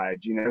fungicides,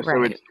 Right.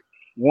 So it's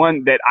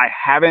one that I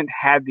haven't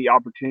had the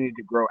opportunity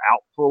to grow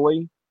out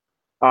fully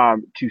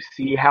to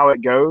see how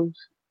it goes,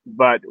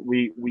 but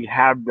we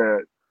have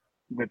the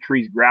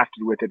trees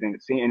grafted with it, and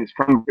it's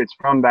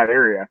from that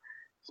area.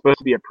 It's supposed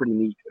to be a pretty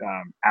neat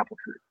apple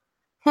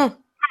tree.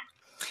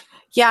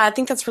 Yeah, I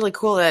think that's really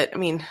cool. It's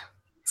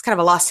kind of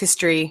a lost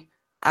history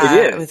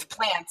with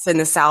plants in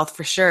the South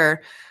for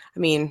sure.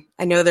 I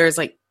know there's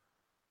like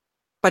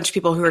bunch of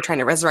people who are trying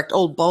to resurrect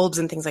old bulbs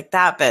and things like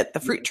that, but the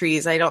fruit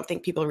trees, I don't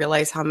think people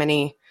realize how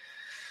many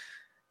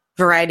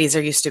varieties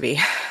there used to be.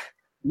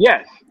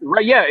 Yes,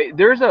 right. Yeah,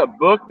 there's a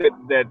book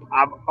that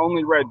I've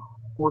only read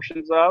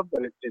portions of,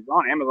 but it's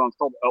on Amazon. It's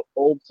called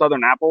Old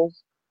Southern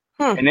Apples,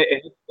 and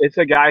it's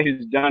a guy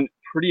who's done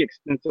pretty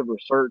extensive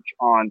research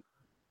on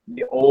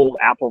the old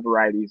apple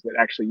varieties that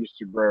actually used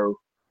to grow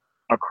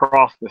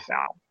across the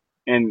South,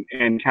 and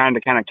kind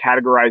of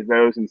categorize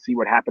those and see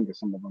what happened to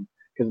some of them,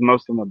 because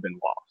most of them have been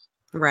lost.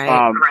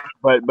 Right.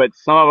 But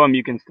some of them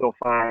you can still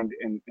find,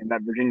 in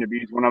that Virginia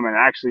Beauty is one of them. And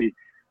actually,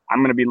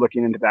 I'm going to be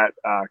looking into that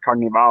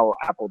Carnival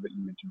apple that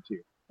you mentioned too.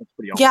 That's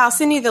pretty awesome. Yeah, I'll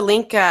send you the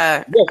link.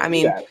 Yes,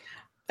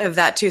 of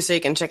that too, so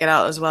you can check it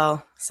out as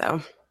well.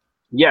 So.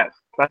 Yes,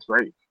 that's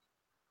great.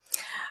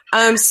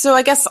 So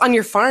I guess on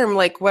your farm,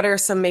 like, what are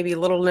some maybe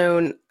little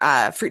known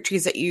fruit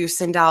trees that you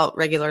send out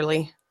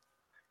regularly?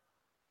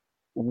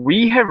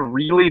 We have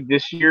really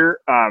this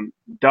year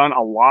done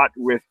a lot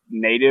with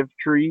native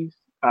trees.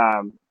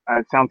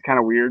 It sounds kind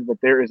of weird, but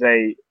there is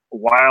a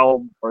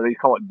wild, or they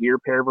call it deer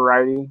pear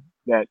variety,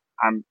 that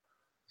I'm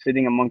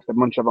sitting amongst a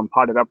bunch of them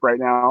potted up right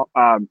now.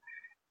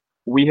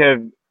 We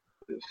have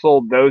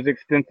sold those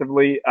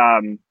extensively.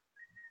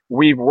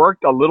 We've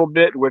worked a little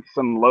bit with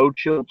some low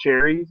chill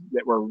cherries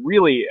that were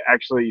really,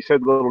 actually, you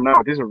said little no,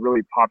 these are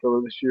really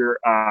popular this year.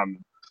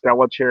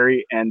 Stella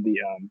cherry and the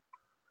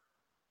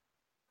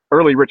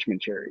early Richmond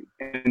cherry,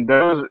 and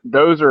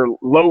those are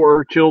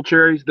lower chill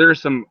cherries.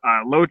 There's some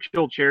low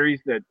chill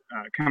cherries that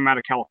come out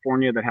of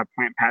California that have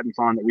plant patents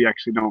on that we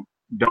actually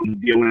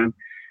don't deal in,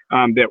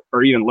 that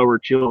are even lower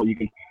chill. You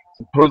can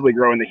supposedly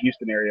grow in the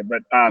Houston area,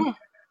 but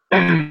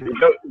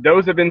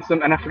those have been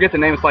some, and I forget the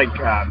name. It's like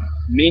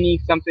mini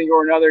something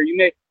or another.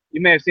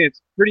 you may have seen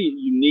it's pretty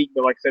unique,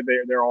 but like I said,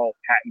 they're all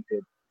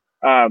patented.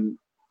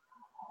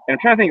 And I'm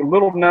trying to think of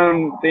little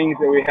known things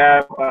that we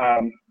have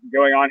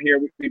going on here.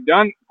 We've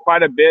done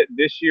quite a bit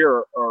this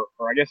year, or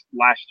I guess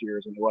last year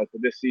as it was,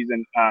 but this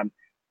season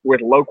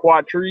with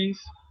loquat trees.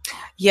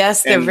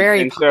 Yes, they're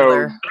very so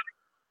popular.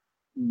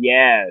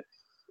 yes,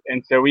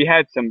 and so we've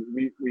had some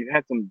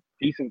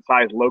decent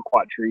sized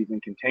loquat trees in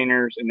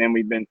containers, and then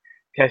we've been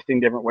testing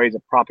different ways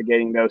of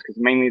propagating those because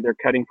mainly they're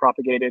cutting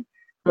propagated,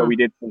 but we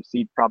did some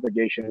seed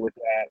propagation with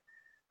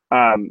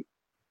that.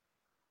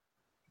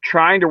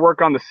 Trying to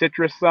work on the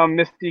citrus some,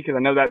 Misty, because I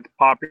know that's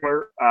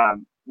popular.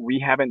 We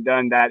haven't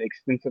done that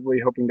extensively.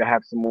 Hoping to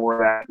have some more of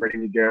that ready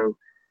to go,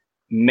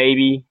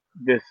 maybe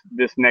this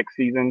next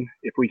season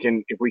if we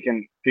can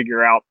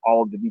figure out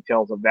all of the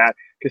details of that.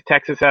 Because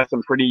Texas has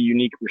some pretty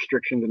unique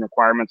restrictions and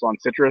requirements on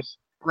citrus.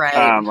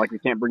 Right. Like we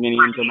can't bring any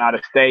in from out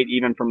of state,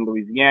 even from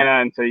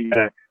Louisiana, and so you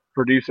gotta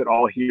produce it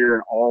all here,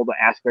 and all the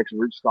aspects,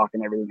 rootstock,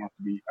 and everything has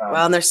to be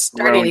well, and they're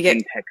starting grown to get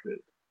in Texas.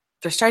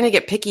 They're starting to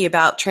get picky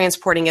about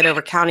transporting it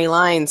over county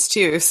lines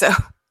too. So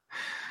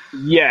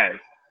yes.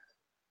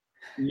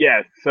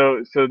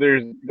 So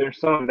there's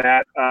some of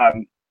that.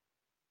 I'm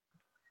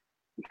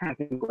trying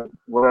to think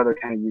what other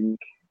kind of unique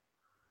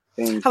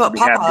things how about we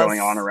have pawpaws? going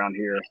on around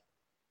here.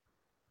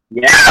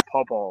 Yeah,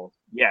 pawpaws.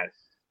 Yes,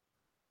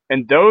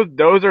 and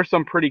those are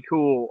some pretty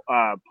cool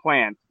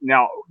plants.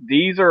 Now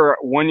these are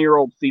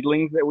 1-year-old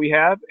seedlings that we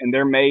have, and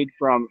they're made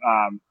from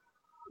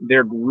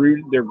they're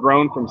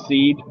grown from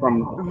seed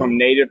from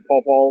native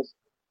pawpaws.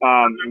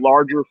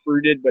 Larger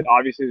fruited, but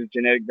obviously there's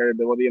genetic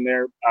variability in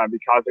there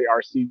because they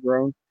are seed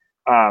grown.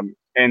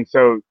 And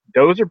so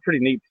those are pretty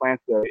neat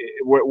plants. Though.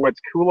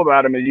 What's cool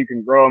about them is you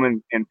can grow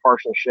them in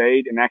partial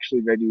shade, and actually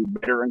they do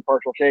better in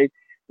partial shade.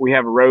 We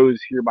have rows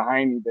here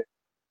behind me that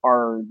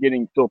are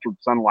getting filtered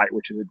sunlight,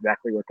 which is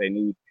exactly what they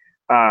need.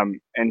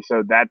 And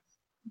so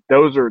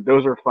those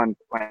are fun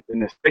plants,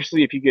 and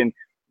especially if you can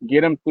get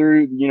them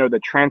through,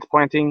 the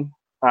transplanting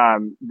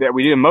that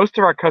we do. Most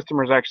of our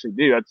customers actually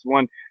do. That's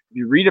one. If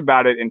you read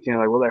about it and you're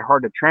like, well, they're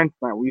hard to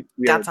transplant. We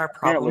That's are our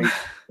problem.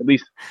 at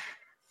least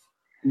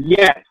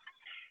yes,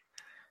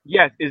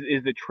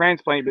 is the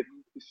transplant. But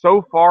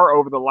so far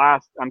over the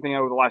last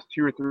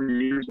 2 or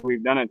 3 years that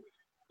we've done it,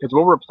 because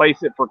we'll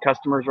replace it for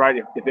customers, right?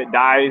 If it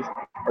dies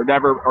or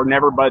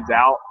never buds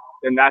out,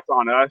 then that's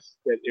on us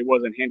that it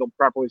wasn't handled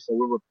properly. So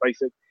we'll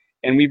replace it,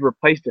 and we've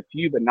replaced a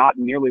few, but not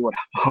nearly what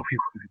I thought we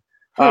would.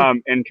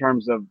 In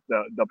terms of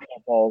the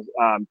pawpaws,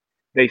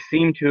 they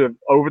seem to have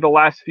over the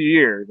last few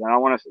years. I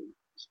don't want to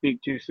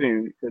speak too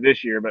soon for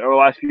this year, but over the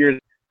last few years,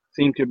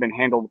 seem to have been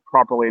handled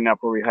properly enough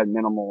where we had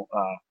minimal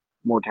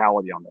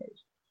mortality on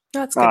those.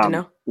 That's good to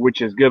know.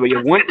 Which is good. But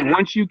yeah,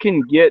 once you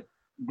can get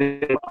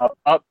them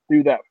up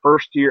through that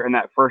first year and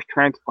that first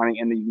transplanting,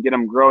 and then you can get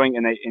them growing,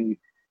 and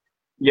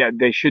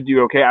they should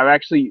do okay. I've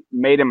actually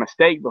made a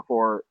mistake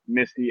before,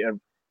 Misty.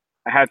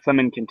 I had some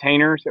in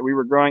containers that we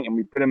were growing, and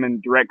we put them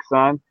in direct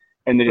sun,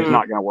 and they're just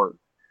not going to work.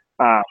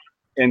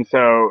 And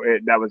so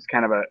that was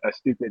kind of a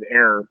stupid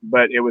error,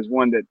 but it was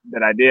one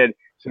that I did.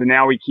 So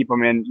now we keep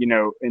them in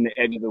the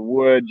edge of the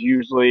woods,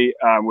 usually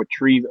with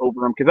trees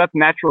over them, because that's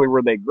naturally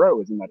where they grow,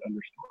 is in that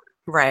understory.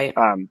 Right.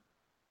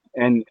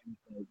 And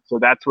so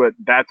that's what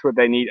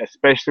they need,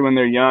 especially when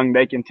they're young.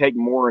 They can take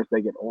more as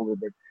they get older,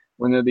 but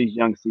when they're these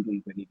young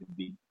seedlings, they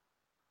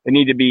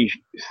need to be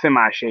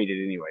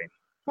semi-shaded anyway.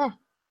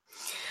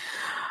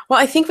 Well,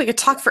 I think we could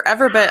talk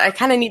forever, but I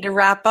kind of need to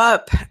wrap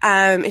up.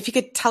 If you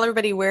could tell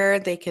everybody where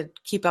they could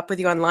keep up with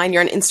you online.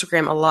 You're on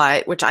Instagram a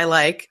lot, which I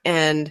like,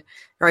 and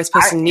you're always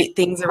posting neat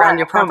things around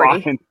your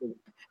property.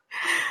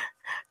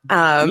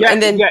 And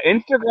then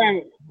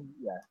Instagram.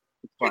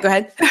 Yeah, go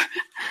ahead. I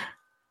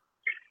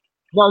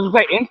was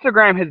gonna say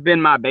Instagram has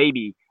been my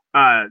baby.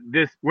 I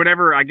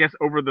guess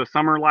over the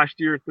summer last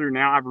year through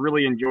now, I've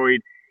really enjoyed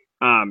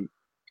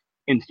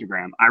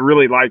Instagram. I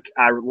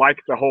like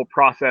the whole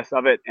process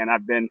of it, and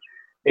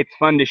it's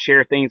fun to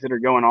share things that are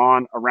going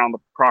on around the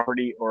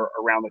property or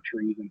around the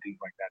trees and things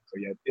like that. So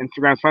yeah,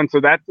 Instagram's fun. So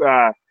that's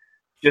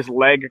just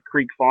Leg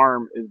Creek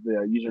Farm is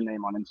the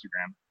username on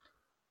Instagram.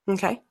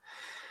 Okay.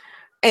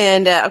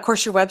 And of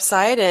course your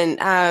website.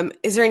 And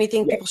is there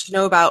anything people should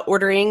know about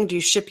ordering? Do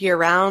you ship year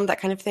round, that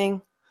kind of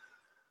thing?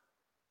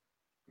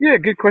 Yeah,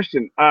 good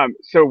question.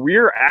 So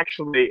we're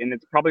actually, and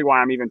it's probably why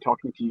I'm even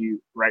talking to you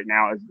right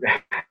now,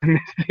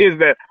 is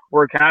that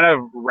we're kind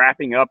of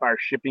wrapping up our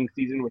shipping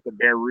season with the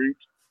bare root.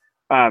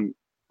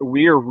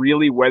 We are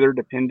really weather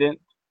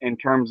dependent in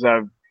terms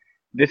of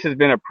this has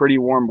been a pretty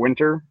warm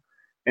winter.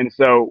 And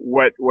so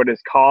what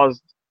that's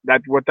caused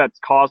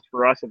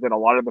for us is that a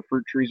lot of the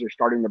fruit trees are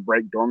starting to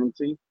break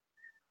dormancy.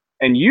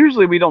 And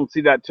usually we don't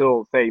see that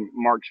till say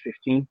March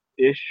 15th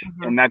ish.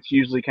 And that's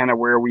usually kind of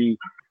where we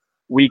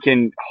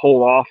can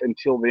hold off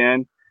until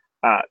then.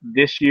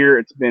 This year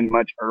it's been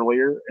much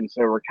earlier. And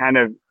so we're kind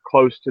of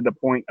close to the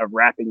point of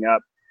wrapping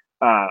up,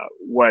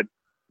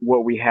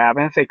 what we have.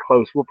 And I say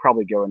close, we'll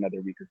probably go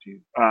another week or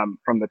two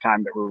from the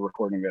time that we're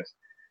recording this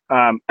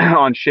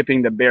on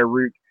shipping the bare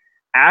root.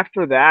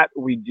 After that,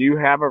 we do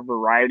have a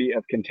variety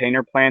of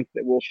container plants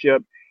that we'll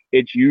ship.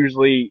 it's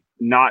usually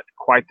not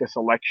quite the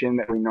selection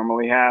that we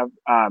normally have.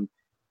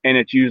 And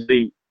it's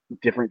usually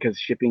different because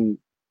shipping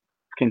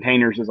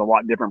containers is a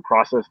lot different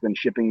process than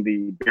shipping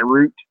the bare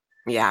root.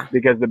 Yeah.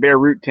 Because the bare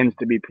root tends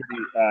to be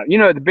pretty,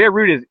 the bare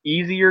root is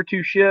easier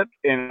to ship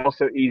and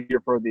also easier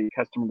for the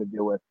customer to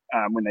deal with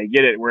when they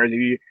get it. Whereas if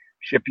you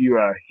ship you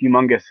a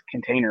humongous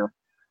container,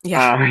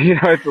 Yeah.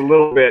 it's a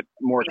little bit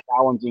more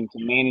challenging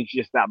to manage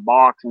just that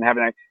box and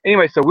having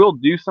anyway. So we'll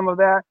do some of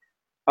that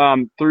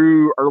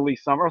through early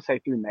summer, I'll say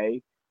through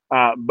May.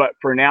 But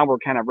for now, we're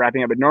kind of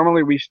wrapping up. But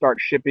normally we start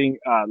shipping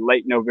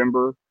late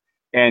November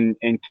and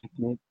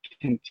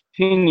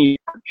continue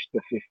March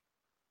the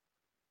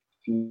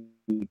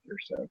 15th or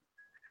so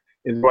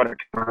is what I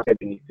can't say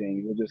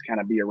anything. We'll just kind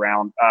of be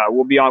around.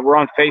 We're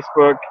on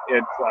Facebook.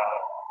 It's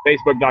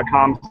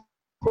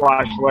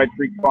facebook.com/Lead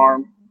Creek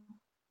Farm.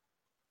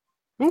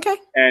 Okay.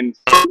 And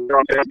we're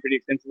on there pretty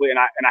extensively. And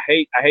I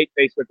hate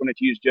Facebook when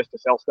it's used just to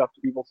sell stuff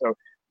to people. So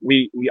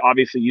we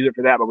obviously use it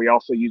for that, but we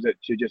also use it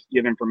to just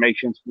give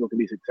information so people can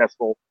be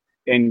successful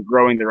in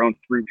growing their own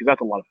fruit, because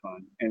that's a lot of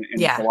fun and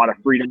Yeah. There's a lot of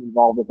freedom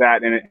involved with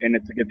that, and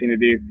it's a good thing to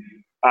do.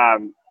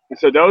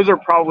 So those are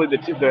probably the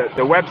two.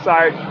 The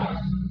website.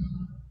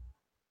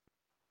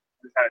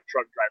 Just had a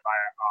truck drive by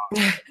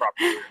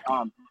property.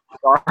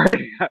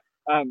 Sorry.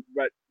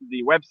 But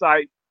the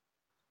website,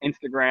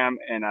 Instagram,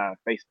 and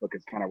Facebook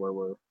is kind of where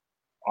we're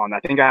on. I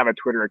think I have a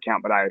Twitter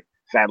account, but I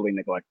sadly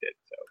neglect it.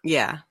 So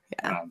yeah.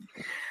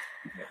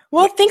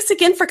 Well, thanks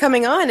again for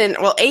coming on, and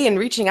and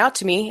reaching out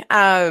to me,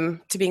 to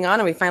being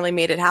on, and we finally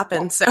made it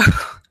happen. So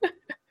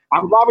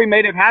I'm glad we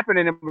made it happen,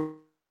 and it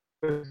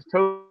was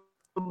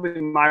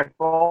totally my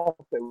fault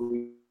that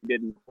we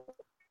didn't.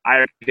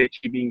 I appreciate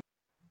you being.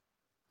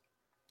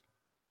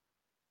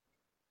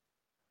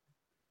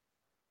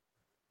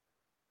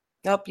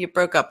 Nope, you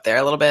broke up there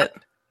a little bit.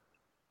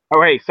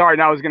 Oh, hey, sorry.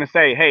 No, I was going to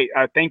say, hey,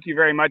 thank you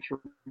very much for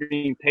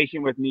being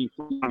patient with me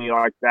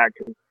like that.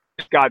 Cause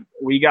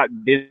we got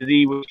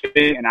busy with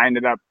it, and I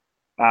ended up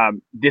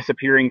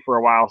disappearing for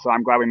a while. So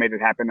I'm glad we made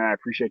it happen, and I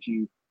appreciate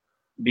you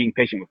being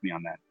patient with me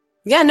on that.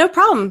 Yeah, no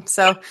problem.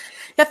 So,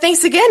 yeah,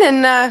 thanks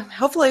again, and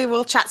hopefully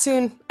we'll chat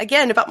soon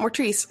again about more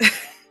trees.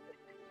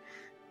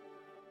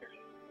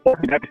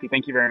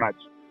 Thank you very much.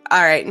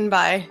 All right, and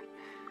bye.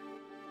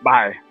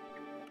 Bye.